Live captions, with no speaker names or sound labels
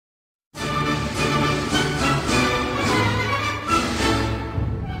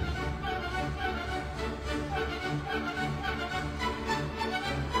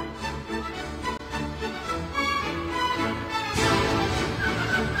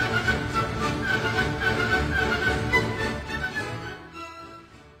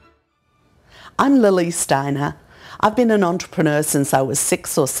I'm Lily Steiner. I've been an entrepreneur since I was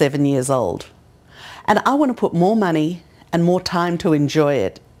 6 or 7 years old. And I want to put more money and more time to enjoy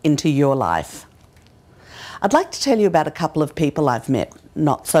it into your life. I'd like to tell you about a couple of people I've met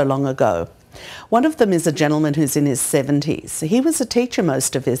not so long ago. One of them is a gentleman who's in his 70s. He was a teacher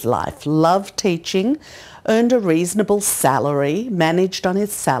most of his life, loved teaching, earned a reasonable salary, managed on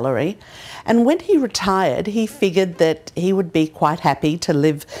his salary, and when he retired he figured that he would be quite happy to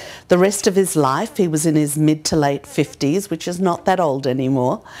live the rest of his life. He was in his mid to late 50s, which is not that old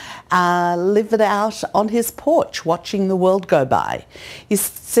anymore, live it out on his porch watching the world go by. You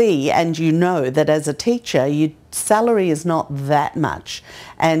see and you know that as a teacher your salary is not that much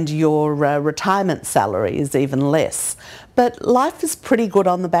and your retirement salary is even less. But life is pretty good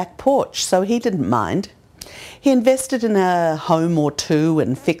on the back porch, so he didn't mind. He invested in a home or two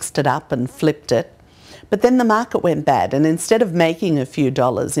and fixed it up and flipped it. But then the market went bad, and instead of making a few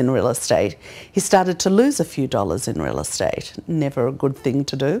dollars in real estate, he started to lose a few dollars in real estate. Never a good thing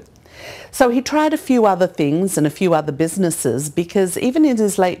to do. So he tried a few other things and a few other businesses, because even in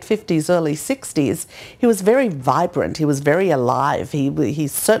his late 50s, early 60s, he was very vibrant, he was very alive.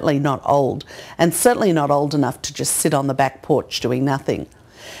 He's certainly not old, and certainly not old enough to just sit on the back porch doing nothing.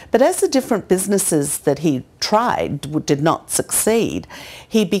 But as the different businesses that he tried did not succeed,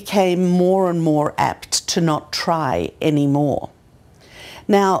 he became more and more apt to not try anymore.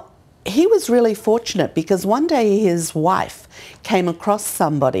 Now, he was really fortunate because one day his wife came across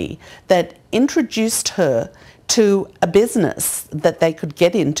somebody that introduced her to a business that they could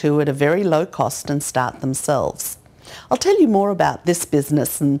get into at a very low cost and start themselves. I'll tell you more about this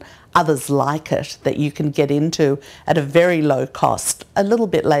business and others like it that you can get into at a very low cost a little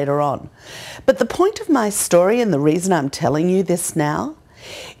bit later on. But the point of my story, and the reason I'm telling you this now,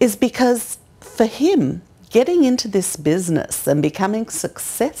 is because for him, getting into this business and becoming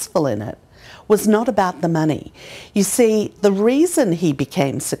successful in it was not about the money. You see, the reason he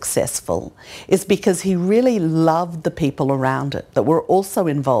became successful is because he really loved the people around it that were also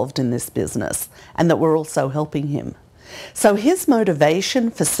involved in this business and that were also helping him. So his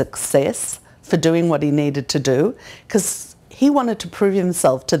motivation for success, for doing what he needed to do, because he wanted to prove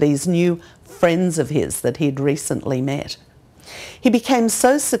himself to these new friends of his that he'd recently met. He became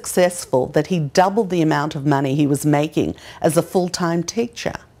so successful that he doubled the amount of money he was making as a full-time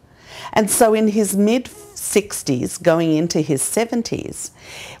teacher. And so in his mid-60s, going into his 70s,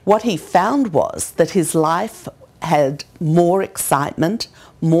 what he found was that his life had more excitement,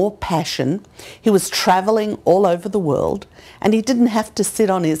 more passion. He was traveling all over the world, and he didn't have to sit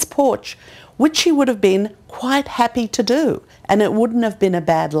on his porch, which he would have been quite happy to do, and it wouldn't have been a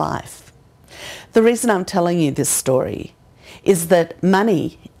bad life. The reason I'm telling you this story is that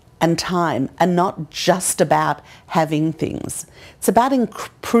money and time are not just about having things. It's about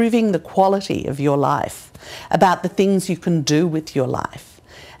improving the quality of your life, about the things you can do with your life.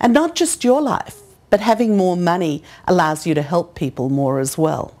 And not just your life, but having more money allows you to help people more as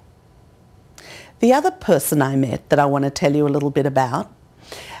well. The other person I met that I want to tell you a little bit about,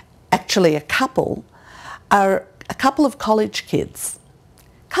 actually a couple, are a couple of college kids.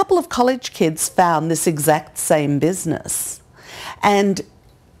 A couple of college kids found this exact same business, and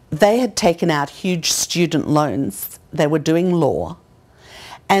they had taken out huge student loans. They were doing law.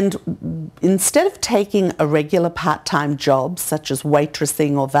 And instead of taking a regular part-time job, such as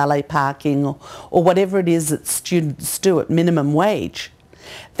waitressing or valet parking or whatever it is that students do at minimum wage,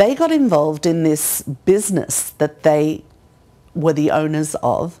 they got involved in this business that they were the owners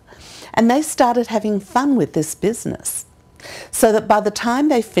of, and they started having fun with this business. So that by the time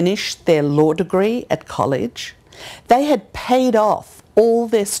they finished their law degree at college, they had paid off all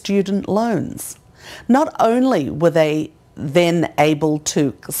their student loans. Not only were they then able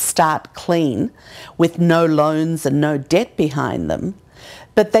to start clean with no loans and no debt behind them,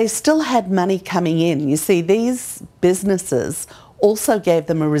 but they still had money coming in. You see, these businesses also gave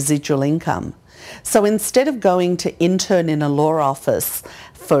them a residual income. So instead of going to intern in a law office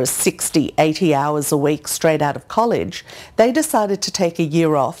for 60, 80 hours a week straight out of college, they decided to take a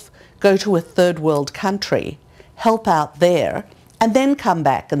year off, go to a third world country, help out there, and then come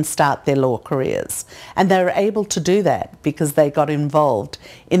back and start their law careers. And they were able to do that because they got involved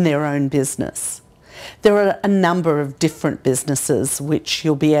in their own business. There are a number of different businesses which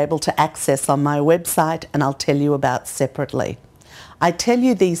you'll be able to access on my website, and I'll tell you about separately. I tell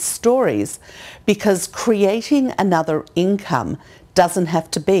you these stories because creating another income doesn't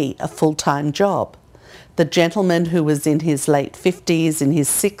have to be a full-time job. The gentleman who was in his late 50s, in his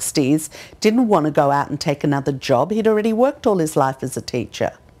 60s, didn't want to go out and take another job. He'd already worked all his life as a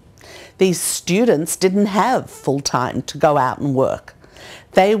teacher. These students didn't have full time to go out and work.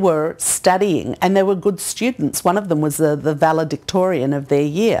 They were studying and they were good students. One of them was the valedictorian of their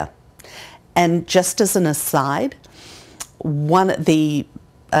year. And just as an aside, the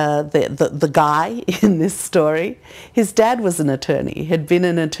guy in this story, his dad was an attorney, had been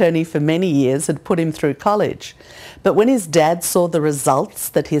an attorney for many years, had put him through college. But when his dad saw the results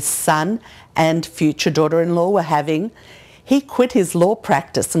that his son and future daughter-in-law were having, he quit his law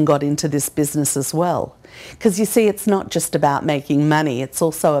practice and got into this business as well. Because you see, it's not just about making money, it's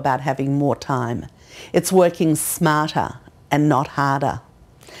also about having more time. It's working smarter and not harder.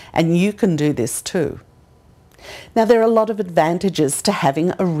 And you can do this too. Now, there are a lot of advantages to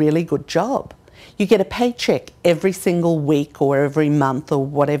having a really good job. You get a paycheck every single week or every month or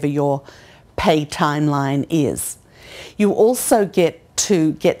whatever your pay timeline is. You also get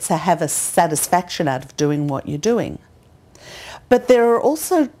to have a satisfaction out of doing what you're doing. But there are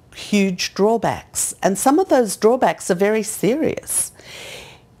also huge drawbacks, and some of those drawbacks are very serious.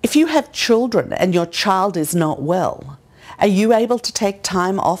 If you have children and your child is not well, are you able to take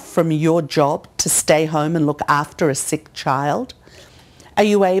time off from your job to stay home and look after a sick child? Are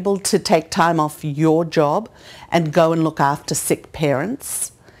you able to take time off your job and go and look after sick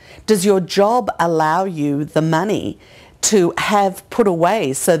parents? Does your job allow you the money to have put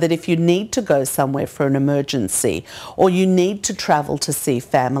away so that if you need to go somewhere for an emergency or you need to travel to see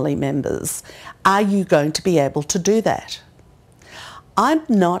family members, are you going to be able to do that? I'm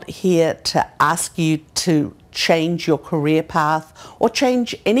not here to ask you to change your career path or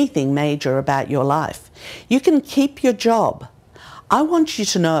change anything major about your life. You can keep your job. I want you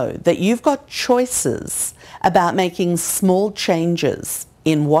to know that you've got choices about making small changes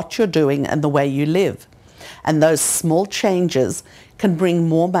in what you're doing and the way you live. And those small changes can bring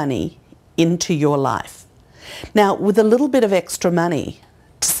more money into your life. Now, with a little bit of extra money,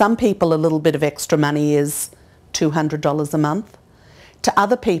 to some people a little bit of extra money is $200 a month. To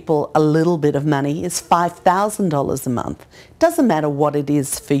other people, a little bit of money is $5,000 a month. It doesn't matter what it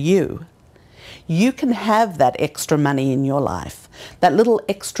is for you. You can have that extra money in your life, that little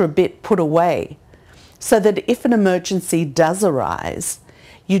extra bit put away, so that if an emergency does arise,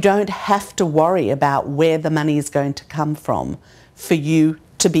 you don't have to worry about where the money is going to come from for you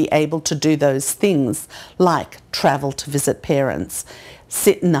to be able to do those things like travel to visit parents,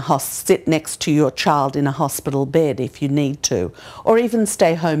 sit next to your child in a hospital bed if you need to, or even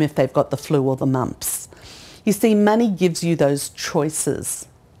stay home if they've got the flu or the mumps. You see, money gives you those choices.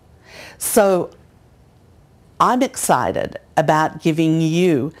 So I'm excited about giving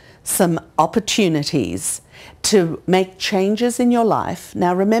you some opportunities to make changes in your life.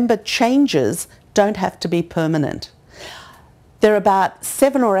 Now remember, changes don't have to be permanent. There are about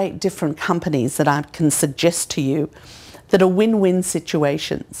 7 or 8 different companies that I can suggest to you that are win-win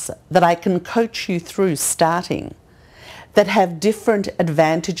situations, that I can coach you through starting, that have different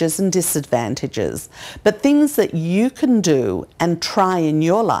advantages and disadvantages, but things that you can do and try in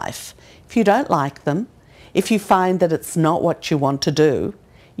your life. If you don't like them, if you find that it's not what you want to do,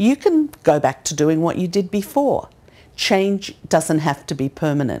 you can go back to doing what you did before. Change doesn't have to be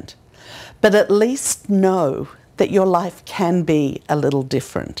permanent, but at least know that your life can be a little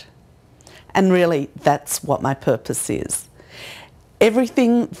different. And really, that's what my purpose is.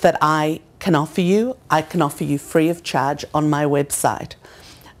 Everything that I can offer you free of charge on my website.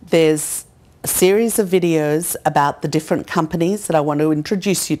 There's a series of videos about the different companies that I want to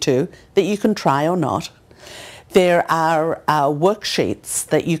introduce you to that you can try or not. There are worksheets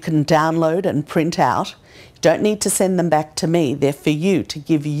that you can download and print out. You don't need to send them back to me. They're for you, to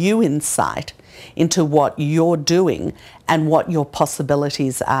give you insight into what you're doing and what your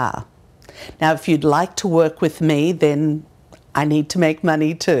possibilities are. Now, if you'd like to work with me, then I need to make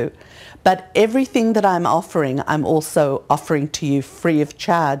money too. But everything that I'm offering, I'm also offering to you free of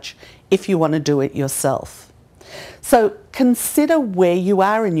charge if you want to do it yourself. So consider where you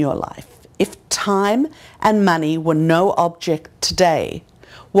are in your life. If time and money were no object today,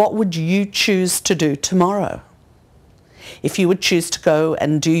 what would you choose to do tomorrow? If you would choose to go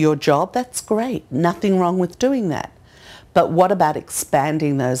and do your job, that's great. Nothing wrong with doing that. But what about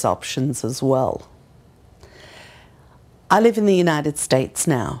expanding those options as well? I live in the United States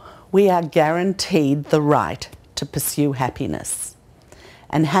now. We are guaranteed the right to pursue happiness.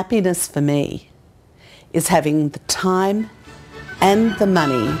 And happiness for me is having the time and the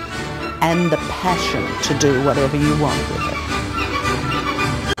money and the passion to do whatever you want with it.